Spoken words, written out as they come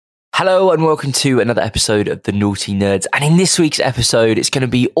Hello and welcome to another episode of The Naughty Nerds. And in this week's episode, it's going to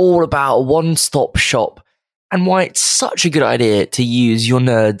be all about a one-stop shop and why it's such a good idea to use your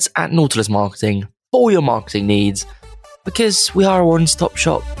nerds at Nautilus Marketing for your marketing needs, because we are a one-stop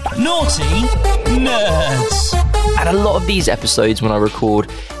shop. Naughty Nerds! And a lot of these episodes when I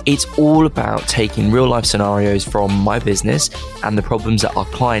record, it's all about taking real-life scenarios from my business and the problems that our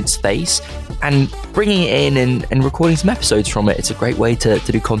clients face and bringing it in and recording some episodes from it. It's a great way to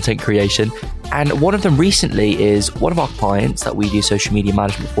do content creation. And one of them recently is one of our clients that we do social media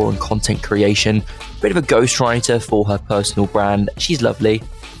management for and content creation, a bit of a ghostwriter for her personal brand. She's lovely.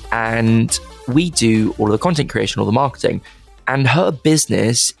 And we do all of the content creation, all the marketing. And her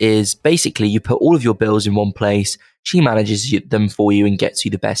business is basically you put all of your bills in one place. She manages them for you and gets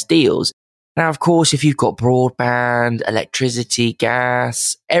you the best deals. Now, of course, if you've got broadband, electricity,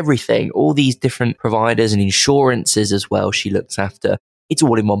 gas, everything, all these different providers and insurances as well, she looks after, it's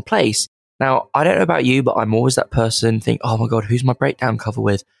all in one place. Now, I don't know about you, but I'm always that person think, oh my God, who's my breakdown cover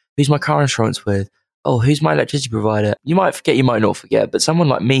with? Who's my car insurance with? Oh, who's my electricity provider? You might forget, you might not forget, but someone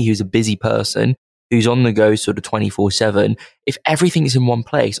like me who's a busy person, who's on the go sort of 24/7, if everything's in one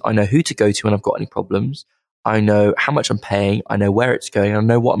place, I know who to go to when I've got any problems. I know how much I'm paying. I know where it's going. I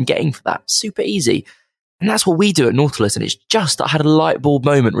know what I'm getting for that. Super easy. And that's what we do at Nautilus. And it's just, I had a light bulb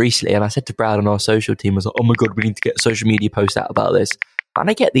moment recently. And I said to Brad on our social team, I was like, oh my God, we need to get a social media post out about this. And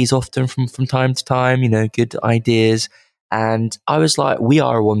I get these often from time to time, good ideas. And I was like, we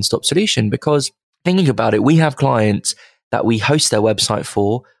are a one-stop solution, because thinking about it, we have clients that we host their website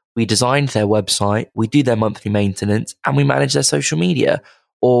for. We designed their website. We do their monthly maintenance and we manage their social media.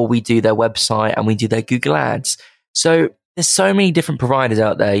 Or we do their website and we do their Google Ads. So there's so many different providers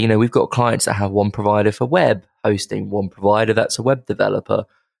out there. We've got clients that have one provider for web hosting, one provider that's a web developer,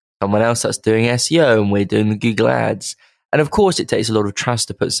 someone else that's doing SEO, and we're doing the Google Ads. And of course, it takes a lot of trust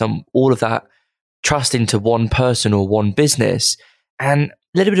to put all of that trust into one person or one business. And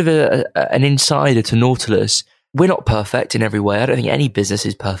a little bit of an insider to Nautilus. We're not perfect in every way. I don't think any business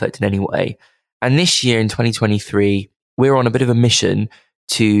is perfect in any way. And this year in 2023, we're on a bit of a mission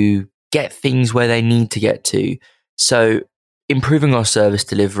to get things where they need to get to. So improving our service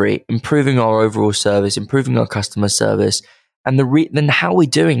delivery, improving our overall service, improving our customer service. And then how we're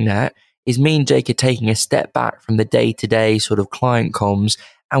doing that is me and Jake are taking a step back from the day-to-day sort of client comms,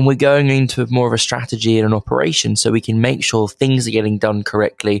 and we're going into more of a strategy and an operation so we can make sure things are getting done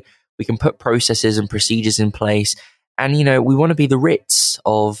correctly. We can put processes and procedures in place. And, we want to be the Ritz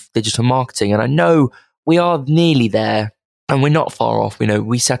of digital marketing. And I know we are nearly there. And we're not far off.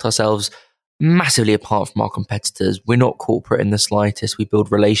 We set ourselves massively apart from our competitors. We're not corporate in the slightest. We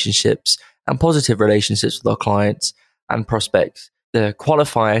build relationships and positive relationships with our clients and prospects. The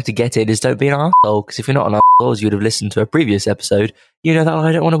qualifier to get in is don't be an arsehole, because if you're not an arsehole, as you would have listened to a previous episode, you know that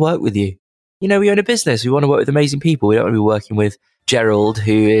I don't want to work with you. We own a business. We want to work with amazing people. We don't want to be working with Gerald,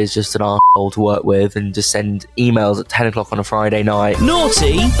 who is just an arsehole to work with and just send emails at 10 o'clock on a Friday night.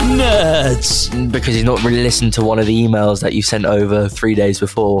 Naughty Nerds! Because he's not really listened to one of the emails that you sent over 3 days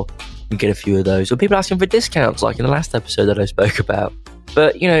before. You get a few of those. Or people asking for discounts, like in the last episode that I spoke about.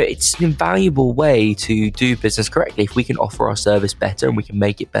 But, it's an invaluable way to do business correctly. If we can offer our service better and we can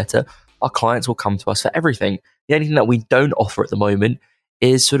make it better, our clients will come to us for everything. The only thing that we don't offer at the moment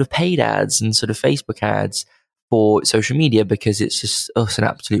is sort of paid ads and sort of Facebook ads for social media, because it's just an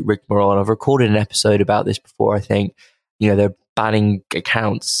absolute rigmarole. I've recorded an episode about this before, I think. They're banning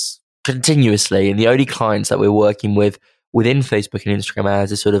accounts continuously, and the only clients that we're working with within Facebook and Instagram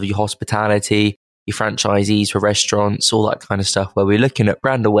ads is sort of your hospitality, your franchisees for restaurants, all that kind of stuff, where we're looking at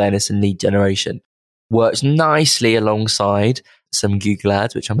brand awareness and lead generation. Works nicely alongside some Google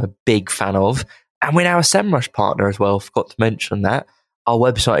ads, which I'm a big fan of. And we're now a SEMrush partner as well. Forgot to mention that. Our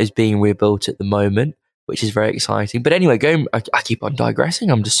website is being rebuilt at the moment, which is very exciting. But anyway, I keep on digressing.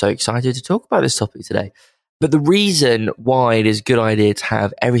 I'm just so excited to talk about this topic today. But the reason why it is a good idea to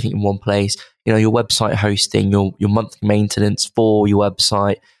have everything in one place, your website hosting, your monthly maintenance for your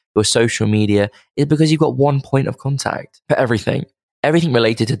website, your social media, is because you've got one point of contact for everything. Everything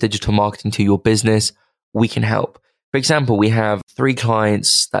related to digital marketing to your business, we can help. For example, we have 3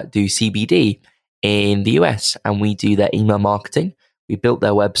 clients that do CBD in the US, and we do their email marketing. We built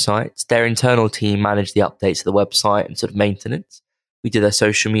their websites. Their internal team manage the updates of the website and sort of maintenance. We do their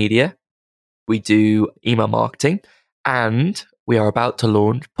social media. We do email marketing. And we are about to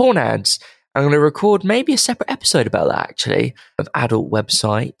launch porn ads. I'm going to record maybe a separate episode about that, actually, of adult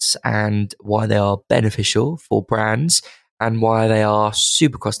websites and why they are beneficial for brands and why they are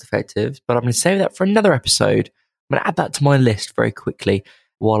super cost effective. But I'm going to save that for another episode. I'm going to add that to my list very quickly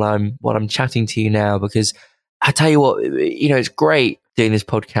while I'm chatting to you now, because I tell you what, it's great doing this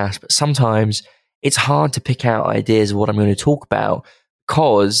podcast, but sometimes it's hard to pick out ideas of what I'm going to talk about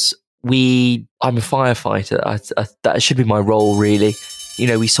because I'm a firefighter. That should be my role, really. You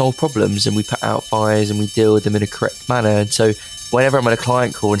know, we solve problems and we put out fires and we deal with them in a correct manner. And so whenever I'm on a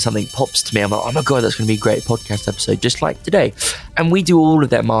client call and something pops to me, I'm like, oh my God, that's going to be a great podcast episode, just like today. And we do all of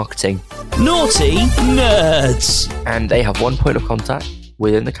their marketing. Naughty Nerds. And they have one point of contact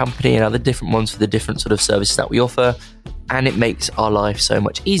within the company and other different ones for the different sort of services that we offer. And it makes our life so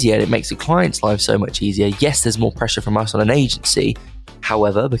much easier. And it makes the client's life so much easier. Yes, there's more pressure from us on an agency.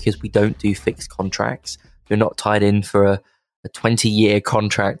 However, because we don't do fixed contracts, we're not tied in for a 20-year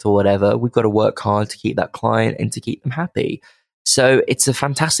contract or whatever. We've got to work hard to keep that client and to keep them happy. So it's a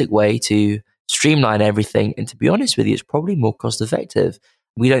fantastic way to streamline everything. And to be honest with you, it's probably more cost effective.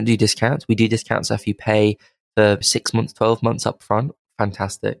 We don't do discounts. We do discounts if you pay for 6 months, 12 months up front.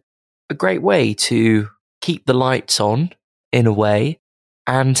 Fantastic. A great way to keep the lights on in a way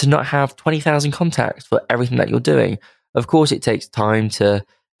and to not have 20,000 contacts for everything that you're doing. Of course, it takes time to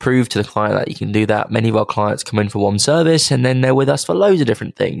prove to the client that you can do that. Many of our clients come in for one service and then they're with us for loads of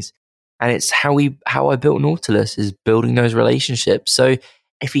different things. And it's how I built Nautilus, is building those relationships. So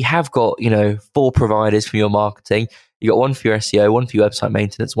if you have got, 4 providers for your marketing, you got one for your SEO, one for your website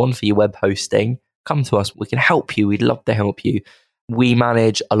maintenance, one for your web hosting, come to us. We can help you. We'd love to help you. We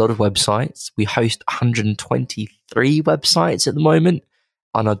manage a lot of websites. We host 123 websites at the moment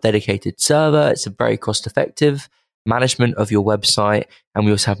on our dedicated server. It's a very cost effective management of your website, and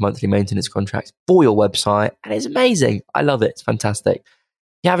we also have monthly maintenance contracts for your website, and it's amazing. I love it. It's fantastic.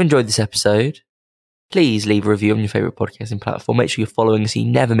 If you have enjoyed this episode, please leave a review on your favorite podcasting platform. Make sure you're following so you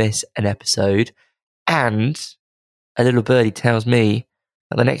never miss an episode. And a little birdie tells me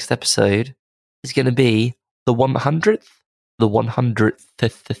that the next episode is going to be the 100th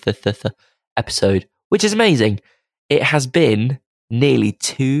episode, which is amazing. It has been nearly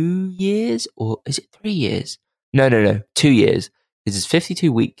 2 years, or is it 3 years? No, 2 years. This is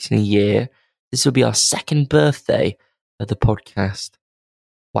 52 weeks in a year. This will be our 2nd birthday of the podcast.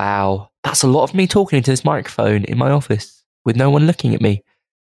 Wow. That's a lot of me talking into this microphone in my office with no one looking at me.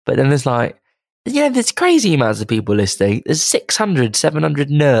 But then there's there's crazy amounts of people listening. There's 600, 700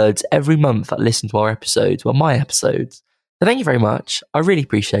 nerds every month that listen to our episodes, well, my episodes. So thank you very much. I really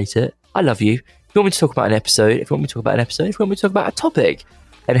appreciate it. I love you. If you want me to talk about an episode, if you want me to talk about a topic,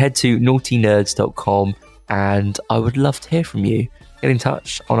 then head to naughtynerds.com. And I would love to hear from you. Get in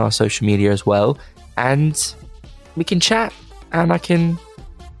touch on our social media as well. And we can chat and I can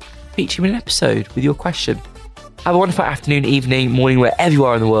feature you in an episode with your question. Have a wonderful afternoon, evening, morning, wherever you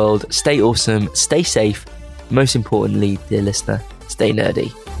are in the world. Stay awesome, stay safe. Most importantly, dear listener, stay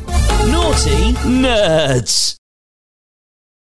nerdy. Naughty Nerds.